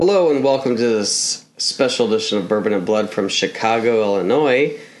Hello and welcome to this special edition of Bourbon and Blood from Chicago,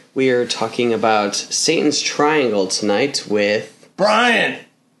 Illinois. We are talking about Satan's Triangle tonight with... Brian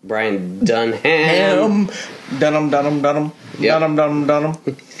Dunham. Dunham. Yep. Dunham.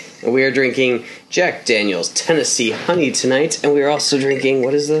 And we are drinking Jack Daniel's Tennessee Honey tonight, and we are also drinking,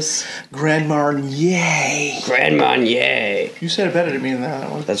 what is this? Grand Marnier. Grand Marnier. You said it better to me than that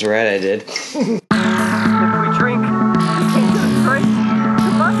one. That's right, I did. If we drink, we can't get us right.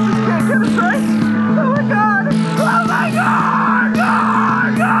 The buses can't get us right. Oh my god! Oh my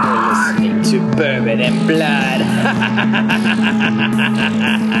god! God! Listening to Bourbon and Blood.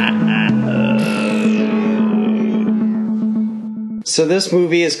 So this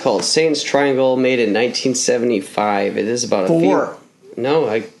movie is called Satan's Triangle, made in 1975. It is about Four. No,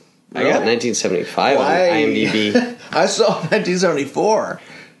 I got 1975 on IMDb. I saw 1974.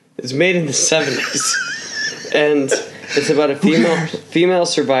 It's made in the 70s. And it's about a female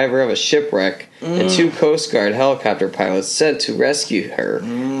survivor of a shipwreck and two Coast Guard helicopter pilots sent to rescue her.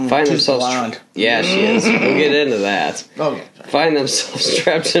 Find She's themselves blonde. Yeah, she is. We'll get into that. Okay. Find themselves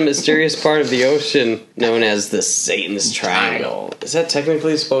trapped in a mysterious part of the ocean known as the Satan's Triangle. Is that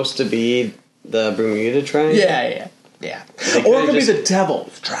technically supposed to be the Bermuda Triangle? Yeah. Or it could be the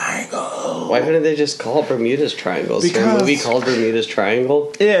Devil's Triangle. Why couldn't they just call it Bermuda's Triangle? Is there a movie called Bermuda's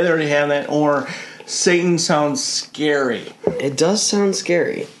Triangle? Yeah, they already have that. Or Satan sounds scary. It does sound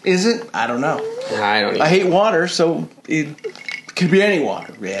scary. Is it? I don't know. I don't know. I hate water, so it could be any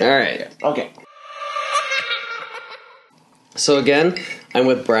water. Yeah. All right. Yeah. Okay. So again, I'm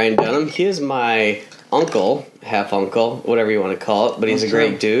with Brian Dunham. He is my uncle, half-uncle, whatever you want to call it, but he's a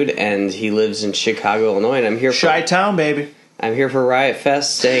great dude, and he lives in Chicago, Illinois, and I'm here for... Chi-Town, baby. I'm here for Riot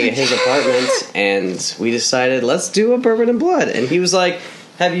Fest, staying at his apartment, and we decided, let's do a Bourbon and Blood. And he was like,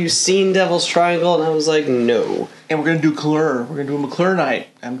 have you seen Devil's Triangle? And I was like, no. And we're going to do McClure. We're going to do a McClure night.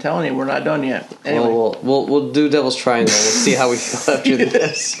 I'm telling you, we're not done yet. Anyway. Well, we'll do Devil's Triangle. We'll see how we feel after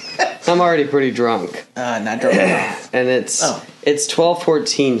this. I'm already pretty drunk. Not drunk enough. And it's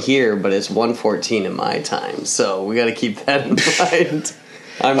 12:14 here, but it's 1:14 in my time. So we got to keep that in mind.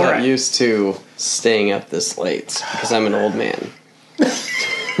 I'm not used to staying up this late because I'm an old man.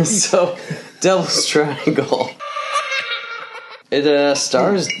 So, Devil's Triangle. It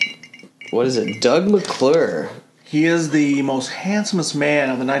stars, what is it, Doug McClure. He is the most handsomest man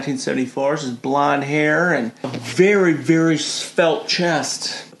of the 1974s. His blonde hair and a very, very svelte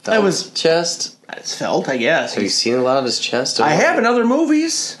chest. Chest? It's felt, I guess. Have you seen a lot of his chest? I have in other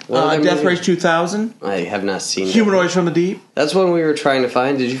movies. Death Race 2000. I have not seen it. Humanoids from the Deep. That's one we were trying to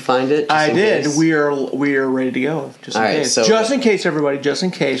find. Did you find it? I did. Case? We are ready to go. Just in case. So just in case, everybody. Just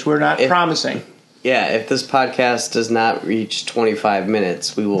in case. We're not promising. Yeah, if this podcast does not reach 25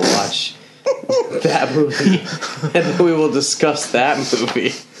 minutes, we will watch that movie. And then we will discuss that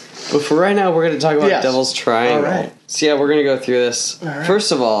movie. But for right now, we're going to talk about Devil's Triangle. All right. So yeah, we're going to go through this. Right.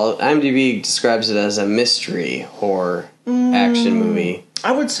 First of all, IMDb describes it as a mystery horror action movie.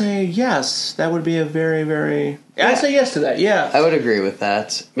 I would say yes. That would be a very, very... Yeah. I'd say yes to that, yeah. I would agree with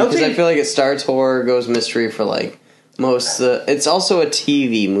that. Because I feel like it starts horror, goes mystery for like most of the... It's also a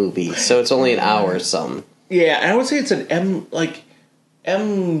TV movie, so it's only an hour or some. Yeah, and I would say it's an M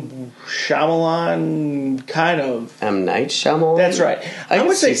Shyamalan kind of. M. Night Shyamalan? That's right. I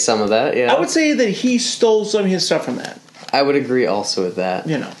would see some of that, yeah. I would say that he stole some of his stuff from that. I would agree also with that.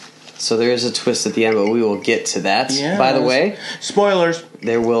 You know. So there is a twist at the end, but we will get to that. Yeah, by the way, spoilers.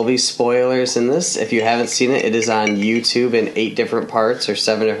 There will be spoilers in this. If you haven't seen it, it is on YouTube in 8 different parts or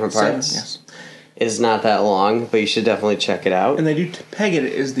 7 different parts. 7, yes. It's not that long, but you should definitely check it out. And they do peg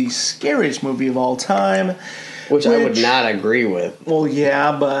it as the scariest movie of all time. Which I would not agree with. Well,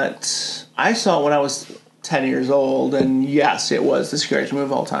 yeah, but I saw it when I was 10 years old, and yes, it was the scariest movie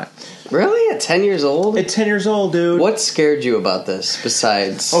of all time. Really? At 10 years old? At 10 years old, dude. What scared you about this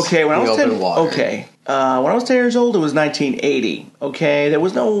besides when I was open 10, water? Okay. When I was 10 years old, it was 1980. Okay? There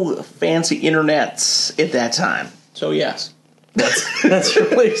was no fancy internets at that time. So, yes. That's your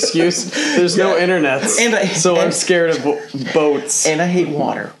only excuse. There's no internet, so I'm scared of boats. And I hate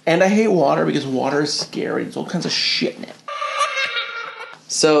water. And I hate water because water is scary. There's all kinds of shit in it.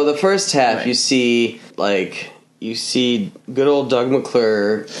 So the first half, you see good old Doug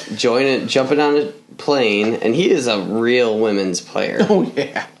McClure jumping on a plane, and he is a real women's player. Oh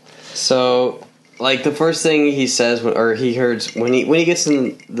yeah. So, like, the first thing he says, or he heard when he gets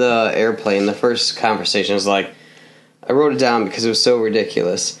in the airplane, the first conversation is like, I wrote it down because it was so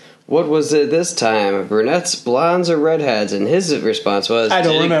ridiculous. What was it this time? Brunettes, blondes, or redheads? And his response was... I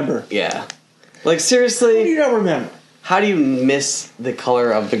don't remember. Yeah. Like, seriously? How do you not remember? How do you miss the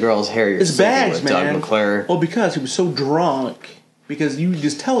color of the girl's hair? His bags, man. Doug McClure. Well, because he was so drunk. because you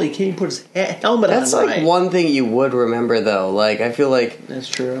just tell he can't put his helmet on. That's like one thing you would remember, though. Like, I feel like... That's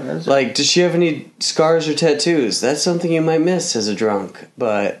true. Like, does she have any scars or tattoos? That's something you might miss as a drunk,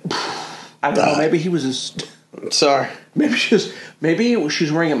 but... I don't know, maybe he was a... Sorry. Maybe she's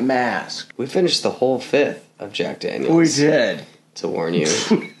wearing a mask. We finished the whole fifth of Jack Daniels. We did. To warn you.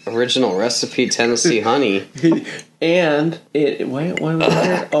 Original recipe Tennessee honey. And it... What was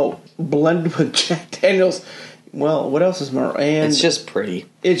it? Oh, blended with Jack Daniels. Well, what else is more? And it's just pretty.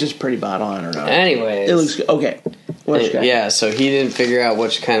 It's just pretty bottle, I don't know. Anyways. It looks good. Okay. Yeah, so he didn't figure out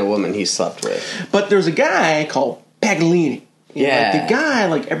which kind of woman he slept with. But there's a guy called Paganini. Yeah. Like the guy,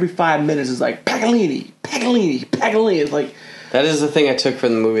 like, every 5 minutes is like, Paganini. It's like... That is the thing I took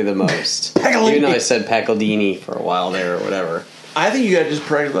from the movie the most. Paganini. Even though I said Pacaldini for a while there or whatever. I think you gotta just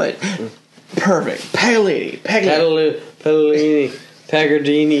practice, like, perfect. Paganini. Pagardini.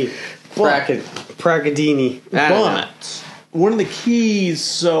 Pragadini. But one of the keys,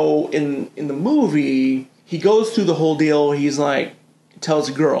 so in the movie, he goes through the whole deal. He's like, tells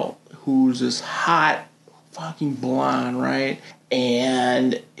a girl who's this hot fucking blonde, right?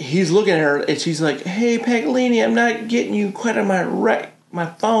 And he's looking at her, and she's like, "Hey, Paganini, I'm not getting you quite on my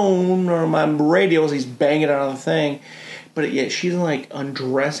phone or my radio." He's banging it on the thing. But yet she's like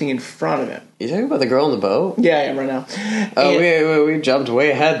undressing in front of him. You talking about the girl in the boat? Yeah, I am right now. Oh, we jumped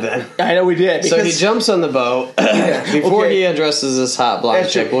way ahead then. I know we did. So he jumps on the boat before he undresses this hot blonde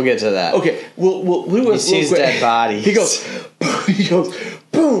chick. We'll get to that. Okay, he sees dead bodies. He goes,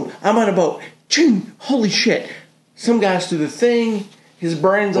 boom! I'm on a boat. Ching! Holy shit! Some guy's through the thing. His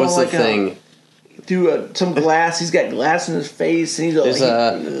brain's all like the thing? Through some glass. He's got glass in his face, and he's all there's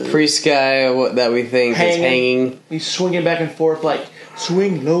a priest guy that we think is hanging. He's swinging back and forth like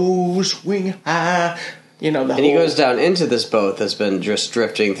swing low, swing high. You know, he goes down into this boat that's been just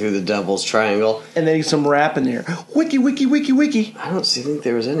drifting through the Devil's Triangle. And then he's some rap in there. Wiki, wiki, wiki, wiki. I don't think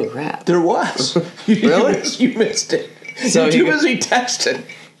there was any rap. There was. Really? You missed it. So You're too busy texting.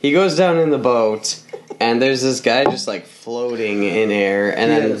 He goes down in the boat, and there's this guy just like floating in air,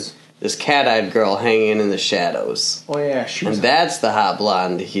 and then this cat-eyed girl hanging in the shadows. Oh yeah, and that's the hot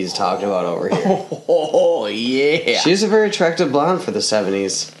blonde he's talking about over here. Oh yeah, she's a very attractive blonde for the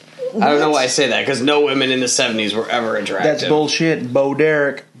 70s. I don't know why I say that, because no women in the 70s were ever attractive. That's bullshit. Bo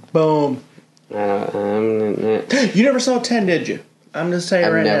Derek. Boom. You never saw 10, did you? I'm just saying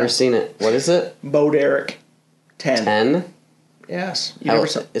right now. I've never seen it. What is it? Bo Derek. 10. 10? Yes. You never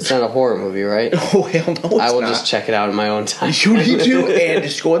saw. It's not a horror movie, right? Oh, hell no, I will just check it out in my own time. You need to, and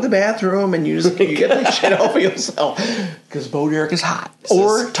just go in the bathroom, and you get that shit off of yourself. Because Bo Derek is hot.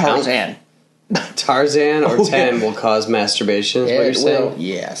 Or Tarzan. Tarzan or 10 will cause masturbation, is what you're saying?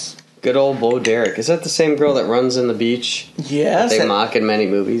 Yes. Good old Bo Derek. Is that the same girl that runs in the beach? Yes. That they mock in many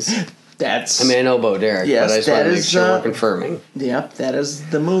movies? That's... I mean, I know Bo Derek, but I just want to make sure we're confirming. Yep, that is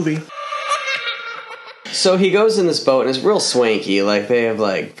the movie. So he goes in this boat, and it's real swanky. Like, they have,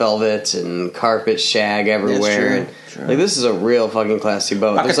 like, velvet and carpet shag everywhere. That's true. Like, this is a real fucking classy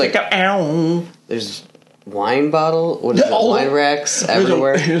boat. There's, like... There's wine bottle? What is it? Wine racks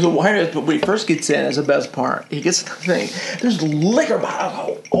everywhere? There's a wine rack, but when he first gets in, that's the best part. He gets the thing. There's liquor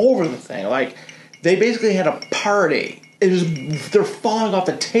bottles all over the thing. Like, they basically had a party. They're falling off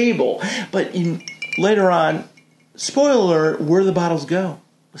the table. But later on, spoiler alert, where the bottles go?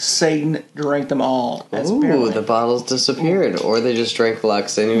 Satan drank them all. The bottles disappeared. Or they just drank a lot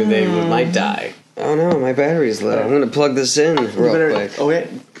because they knew they might die. Oh no, my battery's low. I'm going to plug this in real quick.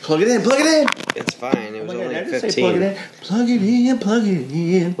 Okay, plug it in. It's fine. It was only 15. Plug it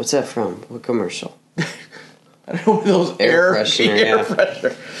in. What's that from? What commercial? I don't know, those air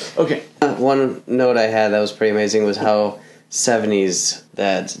freshener. Okay. One note I had that was pretty amazing was how 70s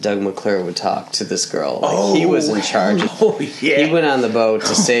that Doug McClure would talk to this girl. Like, he was in charge. Oh, yeah. He went on the boat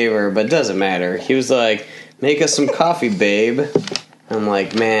to save her, but it doesn't matter. He was like, make us some coffee, babe. I'm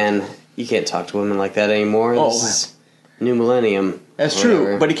like, man, you can't talk to women like that anymore. This is new millennium. That's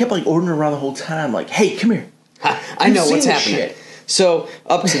true, but he kept like ordering around the whole time, like, hey, come here. I know what's happening. Shit. So,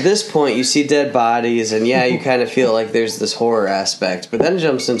 up to this point, you see dead bodies, and you kind of feel like there's this horror aspect, but then it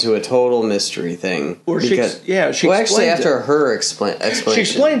jumps into a total mystery thing. Or she after her explanation. She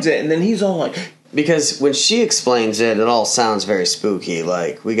explains it, and then he's all like... Because when she explains it, it all sounds very spooky.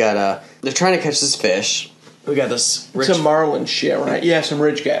 Like, they're trying to catch this fish. We got this rich... Some Marlin shit, right? Yeah, some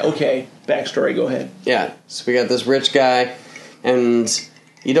rich guy. Okay, backstory, go ahead. Yeah, so we got this rich guy, and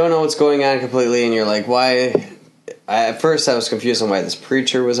you don't know what's going on completely, and you're like, why... At first, I was confused on why this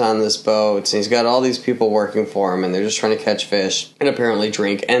preacher was on this boat, and he's got all these people working for him, and they're just trying to catch fish and apparently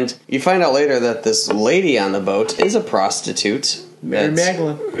drink. And you find out later that this lady on the boat is a prostitute, Mary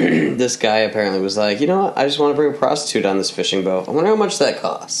Magdalene. This guy apparently was like, you know what? I just want to bring a prostitute on this fishing boat. I wonder how much that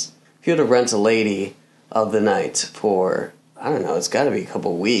costs. If you had to rent a lady of the night for, I don't know, it's got to be a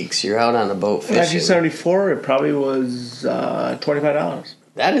couple weeks. You're out on a boat fishing. 1974, it probably was $25.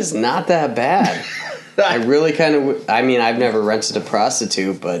 That is not that bad. I really kind of... I mean, I've never rented a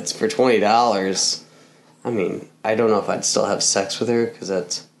prostitute, but for $20... I mean, I don't know if I'd still have sex with her, because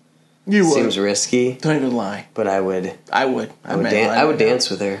that seems risky. Don't even lie. But I would. I would dance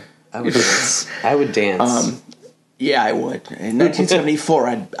with her. I would dance. I would dance. Yeah, I would. In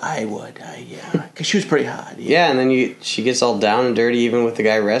 1974, I would. Yeah, because she was pretty hot. Yeah, and then she gets all down and dirty even with the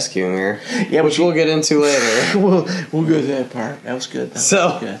guy rescuing her. Yeah, which we'll get into later. we'll go to that part. That was good.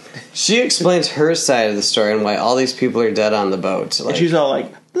 She explains her side of the story and why all these people are dead on the boat. And she's all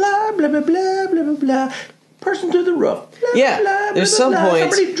like, blah, blah, blah, blah, blah, blah, blah. Person to the roof. Blah, yeah, blah, there's blah, some blah,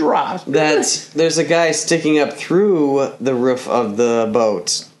 point somebody drops. that there's a guy sticking up through the roof of the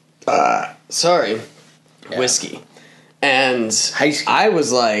boat. Whiskey. And I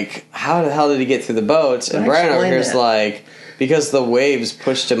was like, how the hell did he get through the boat? And Brian over here is like, because the waves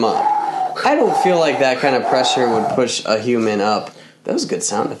pushed him up. I don't feel like that kind of pressure would push a human up. That was good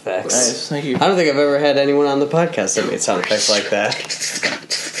sound effects. Nice, thank you. I don't think I've ever had anyone on the podcast that made sound effects like that.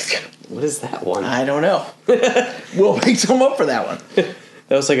 What is that one? I don't know. We'll make some up for that one.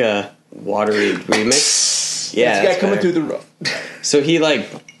 That was like a watery remix. Yeah, this guy coming through the roof. So he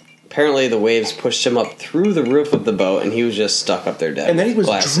apparently the waves pushed him up through the roof of the boat, and he was just stuck up there dead. And then he was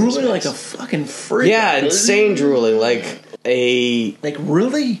drooling like a fucking freak. Yeah, insane drooling, like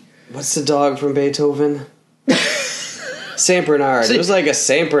really? What's the dog from Beethoven? Saint Bernard. It was like a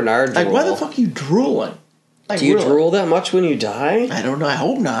Saint Bernard drool. Like, why the fuck are you drooling? Like, do you drool that much when you die? I don't know. I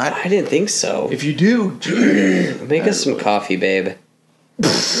hope not. I didn't think so. If you do, make us some coffee, babe.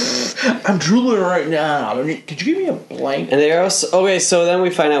 I'm drooling right now. Could you give me a blank? And they also so then we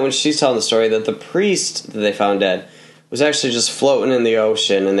find out when she's telling the story that the priest that they found dead was actually just floating in the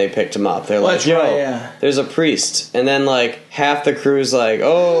ocean, and they picked him up. They're like, "Yo, right, yeah. There's a priest," and then half the crew's like,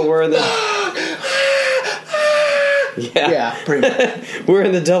 "Oh, we're in the yeah, pretty much. We're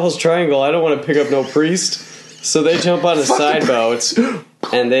in the Devil's Triangle. I don't want to pick up no priest." So they jump on a side boat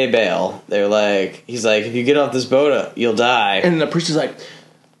and they bail. They're like, he's like, if you get off this boat, you'll die. And the priest is like,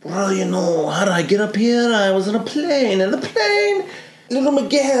 well, how did I get up here? I was in a plane, and the plane, little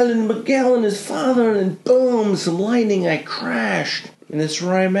Miguel and his father, and boom, some lightning, I crashed. And that's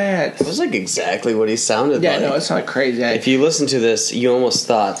where I'm at. It was exactly what he sounded like. Yeah, no, it's not crazy. If you listen to this, you almost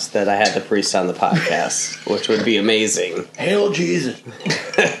thought that I had the priest on the podcast, which would be amazing. Hail Jesus.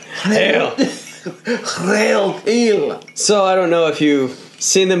 Hail. Hail. So I don't know if you've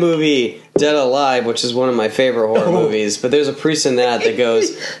seen the movie Dead Alive, which is one of my favorite horror movies, but there's a priest in that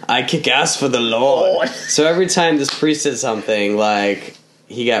goes, I kick ass for the Lord. So every time this priest did something,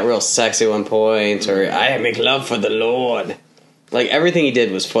 he got real sexy at one point, or I make love for the Lord. Everything he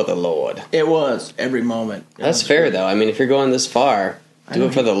did was for the Lord. It was, every moment. That's fair, though. I mean, if you're going this far, do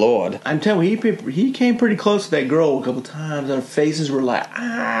it for the Lord. I'm telling you, he came pretty close to that girl a couple times. Our faces were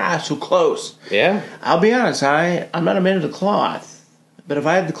so close. Yeah. I'll be honest, I'm not a man of the cloth. But if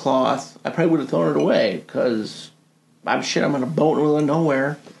I had the cloth, I probably would have thrown it away, because I'm on a boat in the middle of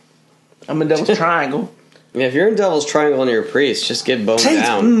nowhere. I'm in Devil's Triangle. Yeah, if you're in Devil's Triangle and you're a priest, just get boned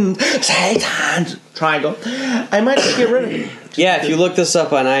down. Satan's Triangle. I might just get rid of it. Yeah, if you look this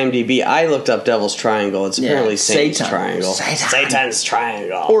up on IMDb, I looked up Devil's Triangle. It's apparently Satan's Triangle. Satan's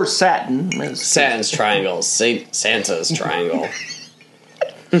Triangle. Or Satin. Satan's Triangle. Santa's Triangle.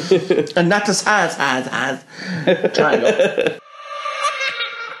 And not the size triangle.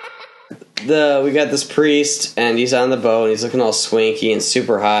 We got this priest, and he's on the boat, and he's looking all swanky and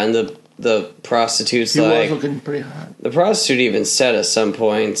super hot, and the prostitute's he was looking pretty hot. The prostitute even said at some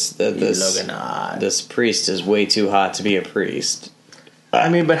point that this priest is way too hot to be a priest. I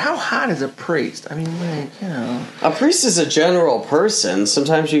mean, but how hot is a priest? I mean, a priest is a general person.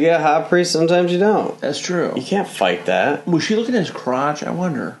 Sometimes you get a hot priest, sometimes you don't. That's true. You can't fight that. Was she looking at his crotch? I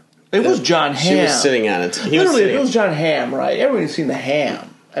wonder. It was John Hamm. She was sitting on it. Literally, it was John Hamm, right? Everybody's seen the ham.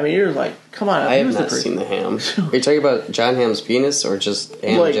 I mean, you're like, come on. I have not seen the ham. Are you talking about John Hamm's penis or just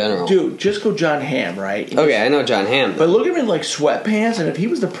ham in general? Dude, just go John Hamm, right? Okay, I know John Hamm. But look at him in sweatpants, and if he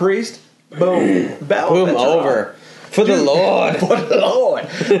was the priest, boom, boom, over. For the Lord. For the Lord.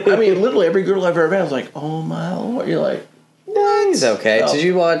 I mean, literally every girl I've ever met was like, oh my Lord. You're like, what? He's okay. Oh. Did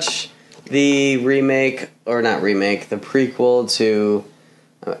you watch the the prequel to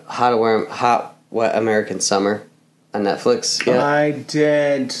Hot Wet American Summer? On Netflix? Yeah. I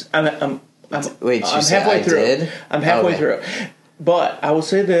did. I'm halfway through. I'm halfway through. But I will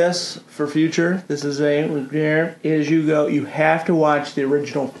say this for future. This is you have to watch the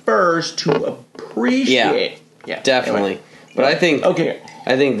original first to appreciate. Yeah, definitely. Anyway. But I think Okay.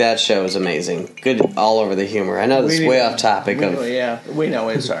 I think that show is amazing. Good all over the humor. I know this is way off topic. We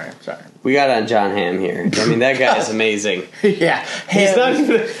know. Sorry. We got on John Hamm here. I mean, that guy is amazing. Yeah, He's not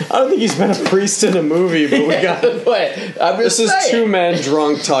even. I don't think he's been a priest in a movie, but we got. This is two men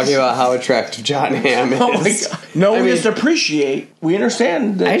drunk talking about how attractive John Hamm is. Oh my God. No, we just appreciate. We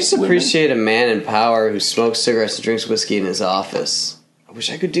understand. That I just appreciate a man in power who smokes cigarettes and drinks whiskey in his office. I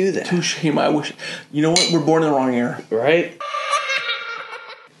wish I could do that. Touche. I wish. You know what? We're born in the wrong era. Right?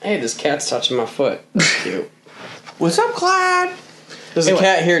 Hey, this cat's touching my foot. That's cute. What's up, Clyde? There's a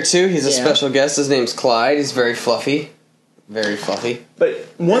cat here, too. He's a special guest. His name's Clyde. He's very fluffy. Very fluffy. But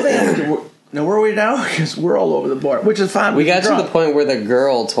one thing, now where are we now? Because we're all over the board, which is fine. We got to the point where the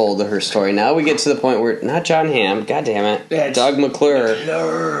girl told her story. Now we get to the point where, not John Hamm, God damn it, Doug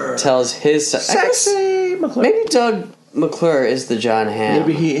McClure tells his... Sexy McClure. Maybe Doug McClure is the John Hamm.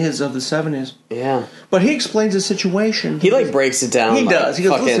 Maybe he is of the 70s. Yeah. But he explains the situation. He, breaks it down. He does. He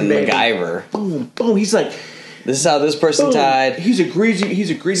goes, fucking listen, MacGyver. Boom, boom. He's like... This is how this person died. He's a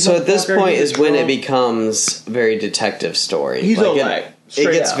greasy. So at this point is when it becomes very detective story. He's it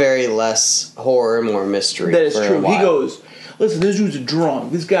gets very less horror, more mystery. That is true. He goes, listen, this dude's a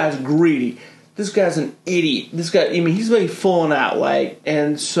drunk. This guy's greedy. This guy's an idiot. This guy, he's really falling out.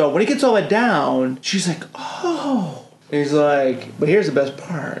 And so when he gets all that down, she's like, oh. And he's like, but here's the best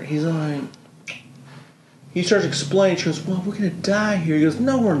part. He's like, he starts explaining. She goes, well, we're going to die here. He goes,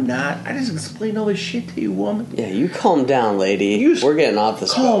 no, we're not. I just explained all this shit to you, woman. Yeah, you calm down, lady. We're getting off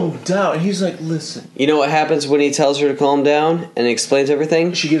this Calm down. And he's like, listen. You know what happens when he tells her to calm down and explains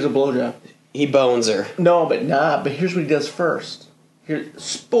everything? She gives a blowjob. He bones her. No, but not. But here's what he does first. Here,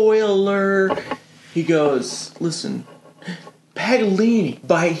 spoiler. He goes, listen, Paganini,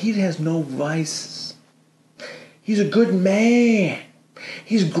 he has no vices. He's a good man.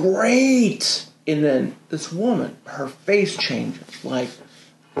 He's great. And then this woman, her face changes. Like,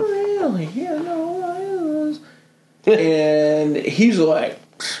 really? Yeah, no. And he's like,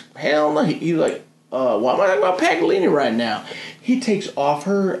 hell no. He's like, why am I talking about Paganini right now? He takes off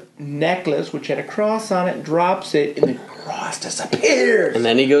her necklace, which had a cross on it, drops it, and the cross disappears. And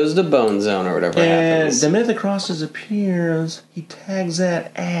then he goes to Bone Zone or whatever happens. And the minute the cross disappears, he tags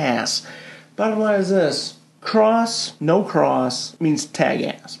that ass. Bottom line is this. Cross, no cross, means tag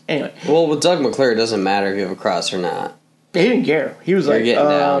ass. Anyway. Well, with Doug McClure, it doesn't matter if you have a cross or not. He didn't care. He was like,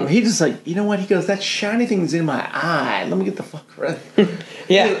 down. He just like, you know what? He goes, that shiny thing's in my eye. Let me get the fuck rid of it.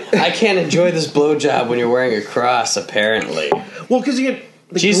 Yeah, I can't enjoy this blowjob when you're wearing a cross, apparently. Well, because you get...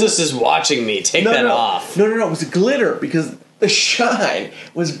 Jesus is watching me. Take that off. No. It was glitter because the shine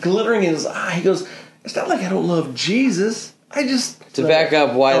was glittering in his eye. He goes, it's not like I don't love Jesus. I just... To back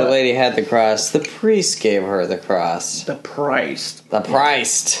up why the lady had the cross, the priest gave her the cross. The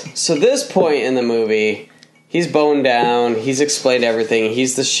priest. So this point in the movie, he's boned down, he's explained everything,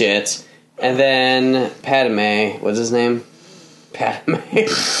 he's the shit, and then Padme, what's his name? Padme.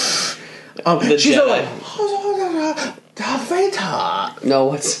 She's Jedi. like, No,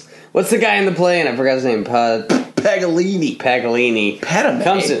 what's the guy in the plane? I forgot his name. Paganini. Padme.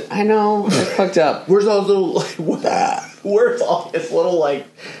 Comes in. I know. I fucked up. Where's all those where's all his little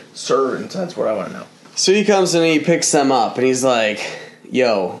servants? That's what I want to know. So he comes in and he picks them up and he's like,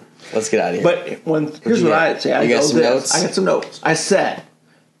 "Yo, let's get out of here." But here's what I say. You got some notes? I got some notes. I said,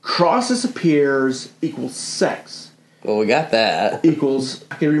 cross disappears equals sex. Well, we got that. Equals,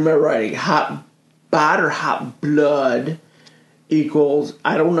 I can remember writing, hot bod or hot blood equals,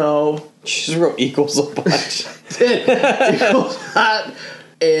 I don't know. She just wrote equals a bunch. Equals hot,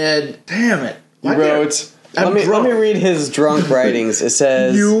 and damn it. You wrote... Let me read his drunk writings. It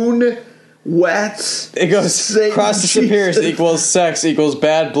says... Yoon wets. It goes, cross disappears equals sex equals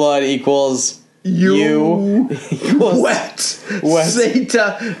bad blood equals... You wet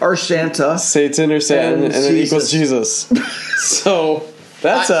Satan or Santa, Satan or Satan, and then equals Jesus. So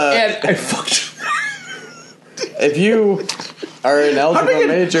that's and I fucked. If you are an algebra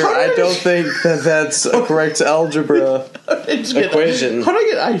major, I don't think that's a correct algebra equation. How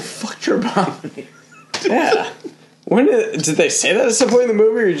did I fucked your mom? Yeah. When did they say that at some point in the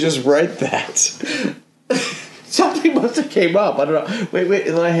movie, or you just write that? Something must have came up. I don't know. Wait.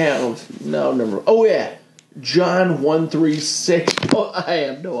 And I have number. Oh yeah, John 136. Oh, I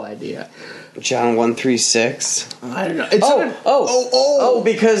have no idea. John 136. I don't know. It's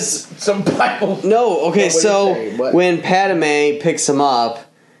because some Bible. No, okay. So when Padme picks him up,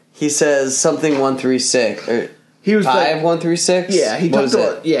 he says something 136 or he was 5136. Yeah, he talked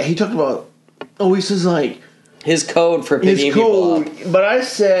about. Yeah, he talked about. Oh, he says like, His code for picking people up. But I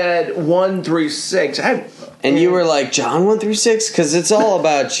said 136. And you were like, John 136? Because it's all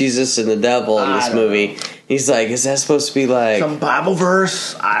about Jesus and the devil in this movie. Know. He's like, is that supposed to be like... some Bible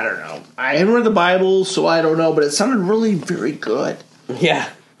verse? I don't know. I haven't read the Bible, so I don't know. But it sounded really very good. Yeah.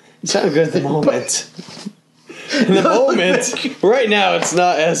 It sounded good at the moment. In the moment, right now it's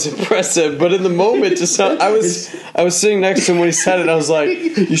not as impressive, but in the moment, I was sitting next to him when he said it, and I was like,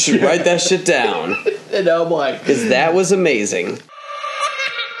 you should write that shit down. And I'm like... because that was amazing.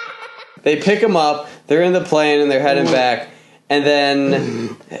 They pick him up, they're in the plane, and they're heading back, and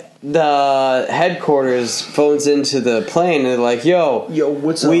then the headquarters phones into the plane, and they're like, yo,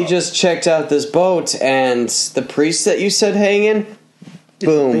 what's up? We just checked out this boat, and the priest that you said hanging...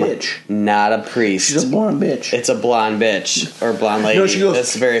 boom. Bitch. Not a priest. She's a blonde bitch. It's a blonde bitch. Or blonde lady. No, she goes...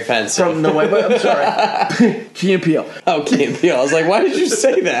 that's very offensive. I'm sorry. Key and Peele. Oh, Key and Peele. I was like, why did you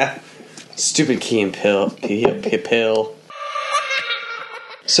say that? Stupid Key and Peele.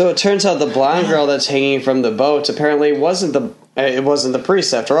 So it turns out the blonde girl that's hanging from the boat apparently wasn't the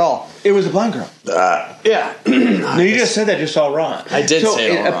priest after all. It was a blonde girl. Yeah. No, you just said that just all wrong. I did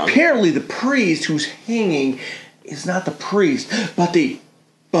say it all wrong. Apparently the priest who's hanging is not the priest, but the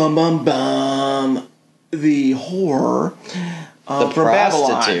the whore the from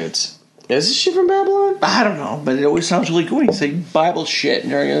prostitute. Babylon. Is she from Babylon? I don't know, but it always sounds really good when you say Bible shit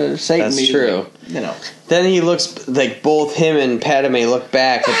and they're Satan. That's true. You know. Then he looks like both him and Padme look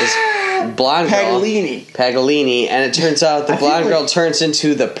back at this blonde girl. Paganini, and it turns out the blonde girl turns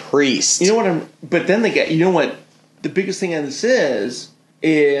into the priest. You know what? But then they get. You know what? The biggest thing on this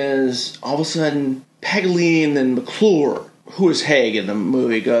is all of a sudden Paganini and then McClure, who is Haig in the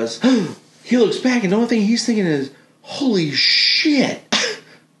movie, goes. He looks back and the only thing he's thinking is, "Holy shit!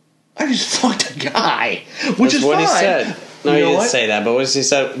 I just fucked a guy," which is what fine. He said. No, he didn't say that, but what he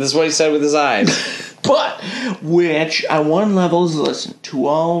said? This is what he said with his eyes. But, which, on one level, is, listen, to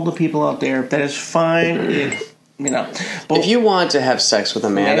all the people out there, that is fine, But if you want to have sex with a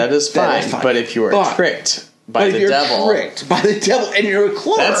man, that is fine. But if you are tricked by the devil... and you're a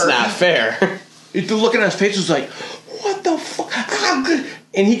clerk... that's not fair. The look on his face was like, what the fuck?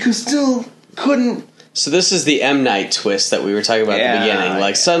 And he still couldn't... So this is the M. Night twist that we were talking about at the beginning.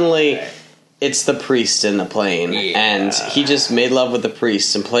 Like, suddenly... it's the priest in the plane, and he just made love with the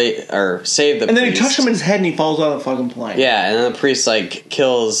priest and saved the priest. And then he touched him in his head and he falls out of the fucking plane. Yeah, and then the priest,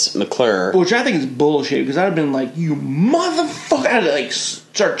 kills McClure. Which I think is bullshit, because I'd have been like, you motherfucker! I'd have,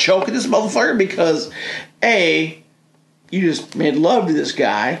 start choking this motherfucker, because, A, you just made love to this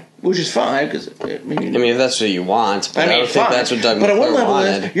guy, which is fine, because... I mean, if that's what you want, but I don't think that's what Doug McClure wanted. But at one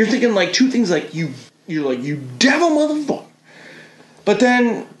level, you're thinking, two things, you're like, you devil motherfucker. But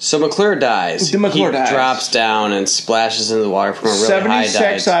then... so McClure dies. McClure dies. Drops down and splashes into the water from a really high dive.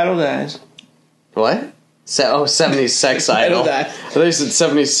 70 sex idol dies. What? 70 sex idol. I thought you said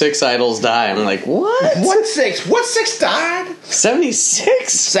 76 idols die. I'm like, what? What six? What six died?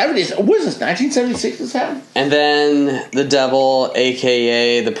 76? 70. What is this, 1976 this happened? And then the devil,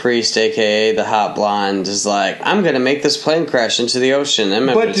 a.k.a. the priest, a.k.a. the hot blonde, is like, I'm going to make this plane crash into the ocean. I'm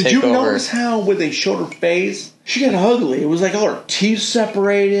going to take over. But did you notice how when they showed her face... she got ugly. It was like all her teeth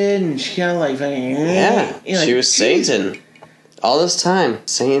separated, and she kind of she was Satan. All this time,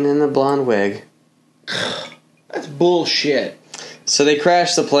 Satan in the blonde wig. That's bullshit. So they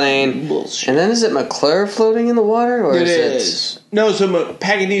crash the plane. Bullshit. And then is it McClure floating in the water? Or it is. No, so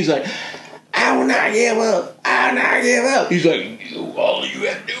Paganini's like, I will not give up. I will not give up. He's like, all you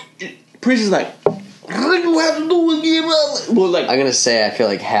have to do. Priest is like, all you have to do is give up. Well, I'm going to say, I feel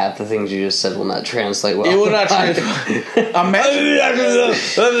like half the things you just said will not translate well. It will not translate.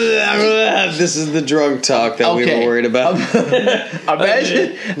 This is the drunk talk that we were worried about.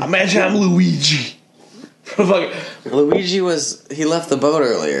 Imagine I'm Luigi. Luigi he left the boat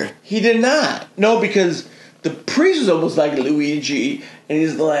earlier. He did not. No, because the priest was almost like Luigi, and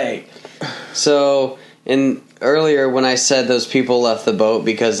he's like... So, earlier when I said those people left the boat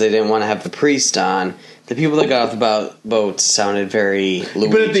because they didn't want to have the priest on, the people that got off the boat sounded very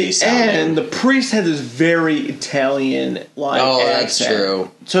Luigi-sounding. But at the end, the priest had this very Italian-like accent. That's true.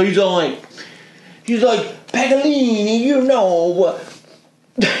 So he's like, Paganini, you know...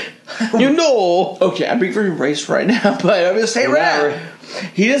 You know. Okay, I'm being very racist right now, but I'm going to say right.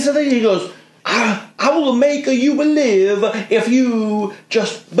 He does something, he goes, I will make you believe if you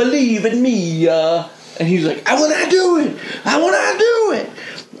just believe in me. And he's like, I will not do it. I will not do it.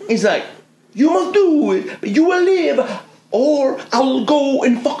 He's like, you must do it, but you will live, or I will go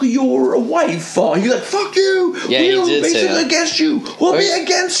and fuck your wife. He's like, fuck you. Yeah, he did say that. Against you. We'll be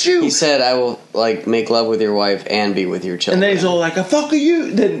against you. He said, I will make love with your wife and be with your children. And then he's all like, I fuck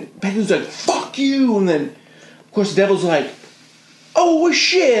you. Then Peggy's like, fuck you. And then Of course, the devil's like, oh, well,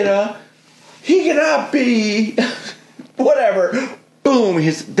 shit, he cannot be. Whatever. Boom.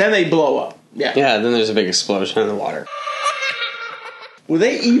 Then they blow up. Yeah. Yeah, then there's a big explosion in the water. Were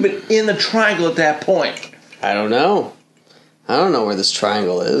they even in the triangle at that point? I don't know. I don't know where this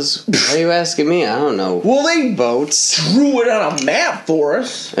triangle is. Why are you asking me? I don't know. Well, they boats drew it on a map for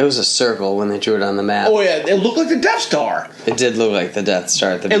us. It was a circle when they drew it on the map. Oh, yeah. It looked like the Death Star. It did look like the Death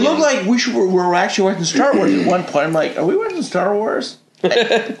Star at the beginning. It looked like we were actually watching Star Wars at one point. I'm like, are we watching Star Wars?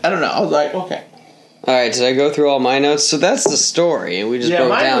 I don't know. I was like, okay. All right, did I go through all my notes? So that's the story, and we just broke down.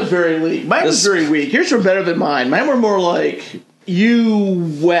 Yeah, mine was very weak. Mine was very weak. Yours were better than mine. Mine were more like,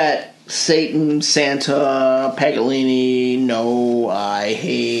 you wet Satan, Santa, Paganini, no, I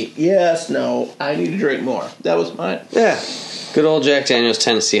hate, yes, no, I need to drink more. That was mine. Yeah. Good old Jack Daniels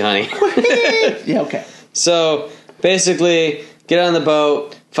Tennessee Honey. Yeah, okay. So, basically, get on the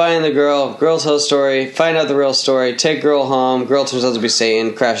boat, find the girl, girl tells story, find out the real story, take girl home, girl turns out to be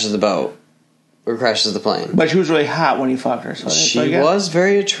Satan, crashes the boat. Or crashes the plane. But she was really hot when he fucked her. So she was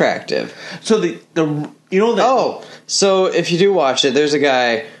very attractive. So the you know that. Oh, so if you do watch it, there's a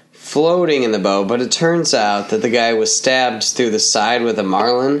guy floating in the boat, but it turns out that the guy was stabbed through the side with a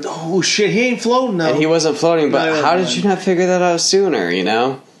marlin. Oh shit, he ain't floating though. And he wasn't floating, but how did you not figure that out sooner, you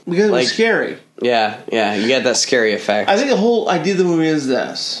know? Because it was scary. Yeah, you get that scary effect. I think the whole idea of the movie is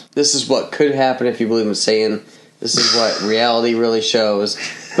this. This is what could happen if you believe in Satan. This is what reality really shows.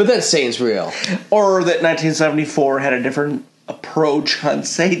 But that Satan's real. Or that 1974 had a different approach on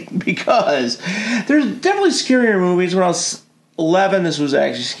Satan, because there's definitely scarier movies. When I was 11, this was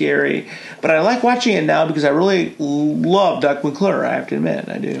actually scary. But I like watching it now because I really love Doug McClure, I have to admit.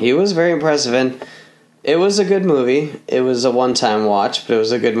 I do. He was very impressive, and it was a good movie. It was a one-time watch, but it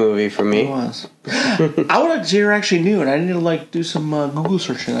was a good movie for me. It was. I would like to see her actually new, and I need to do some Google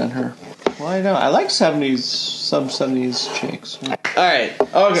searching on her. Well, I know. I like some 70s chicks. Alright.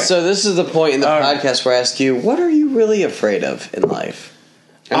 Okay. So this is the point in the podcast where I ask you, what are you really afraid of in life?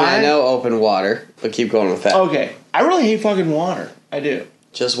 I know open water, but keep going with that. Okay. I really hate fucking water. I do.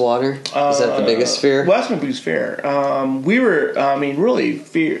 Just water? Is that the biggest fear? Well, that's my biggest fear. Really,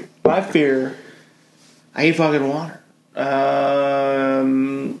 my fear, I hate fucking water. I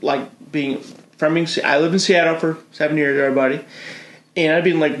lived in Seattle for 7 years, everybody. And I've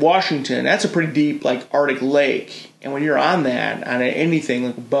been Washington. That's a pretty deep, Arctic lake. And when you're on anything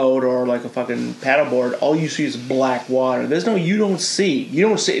like a boat or like a fucking paddleboard, all you see is black water. You don't see,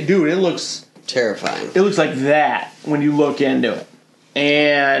 dude, it looks terrifying. It looks like that when you look into it.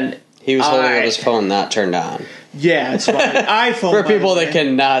 And he was holding up his phone not turned on. Yeah, it's my iPhone. For people that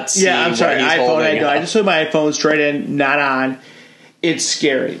cannot see. Yeah, I'm sorry, iPhone. I just put my iPhone straight in, not on. It's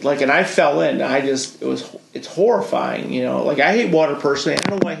scary. And I fell in. It's horrifying, you know. I hate water personally. I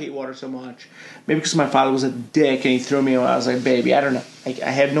don't know why I hate water so much. Maybe because my father was a dick and he threw me when I was a baby. I don't know. I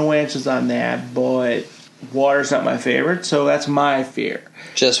have no answers on that, but water's not my favorite, so that's my fear.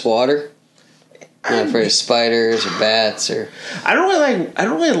 Just water? Not afraid of spiders or bats or... I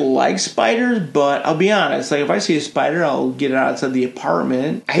don't really like spiders, but I'll be honest. If I see a spider, I'll get it outside the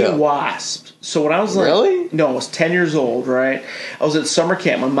apartment. I hate wasps. So when I was Really? No, I was 10 years old, right? I was at summer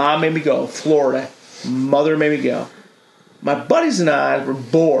camp. My mom made me go. Florida. Mother made me go. My buddies and I were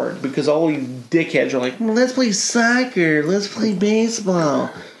bored because all these dickheads were let's play soccer. Let's play baseball.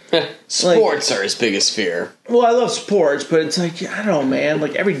 Sports are his biggest fear. Well, I love sports, but it's I don't know, man.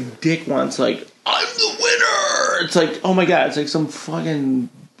 Every dick wants, I'm the winner! It's oh my god, it's some fucking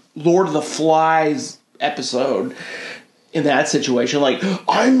Lord of the Flies episode in that situation.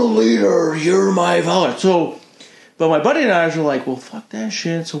 I'm the leader, you're my follower. So, but my buddy and I were well, fuck that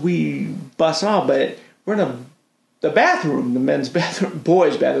shit. So we bust off, but we're in the bathroom, the men's bathroom,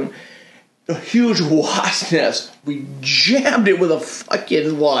 boys' bathroom. A huge wasp nest. We jammed it with a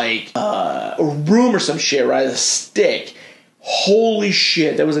fucking a broom or some shit, right? A stick. Holy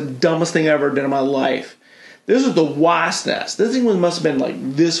shit, that was the dumbest thing I ever done in my life. This was the wasp nest. This thing must have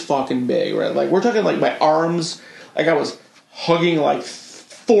been this fucking big, right? We're talking my arms, I was hugging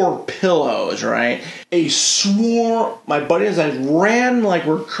 4 pillows, right? A swarm, my buddies and I ran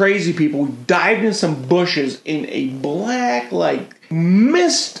we're crazy people. We dived in some bushes in a black,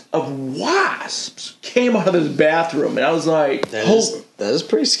 mist of wasps came out of this bathroom, and I was that is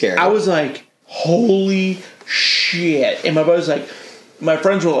pretty scary. I was holy shit. And my buddies my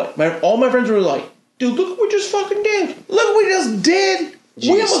friends were all my friends were dude, look what we just fucking did. Look what we just did. Did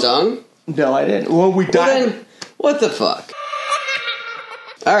you get stung? No, I didn't. Well, we died. Well, then, what the fuck?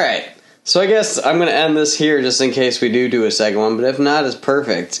 Alright, so I guess I'm going to end this here just in case we do a second one, but if not, it's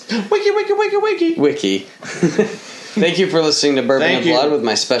perfect. Wiki. Thank you for listening to Bourbon Blood with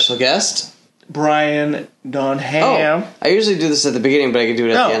my special guest, Brian Dunham. I usually do this at the beginning, but I can do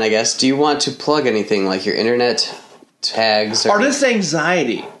it at No. the end, I guess. Do you want to plug anything, like your internet tags? Or Artist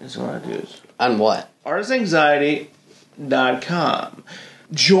Anxiety is what I do. on what? ArtistAnxiety.com.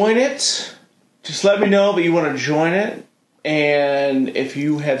 Join it. Just let me know that you want to join it. And if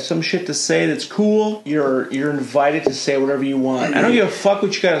you have some shit to say that's cool, you're invited to say whatever you want. I don't give a fuck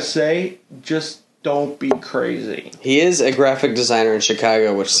what you gotta say. Just don't be crazy. He is a graphic designer in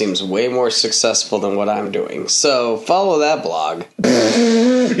Chicago, which seems way more successful than what I'm doing. So follow that blog.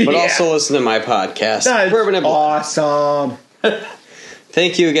 But also listen to my podcast, That's Bourbon and Blood. awesome.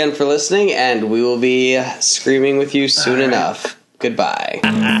 Thank you again for listening, and we will be screaming with you soon enough. Goodbye.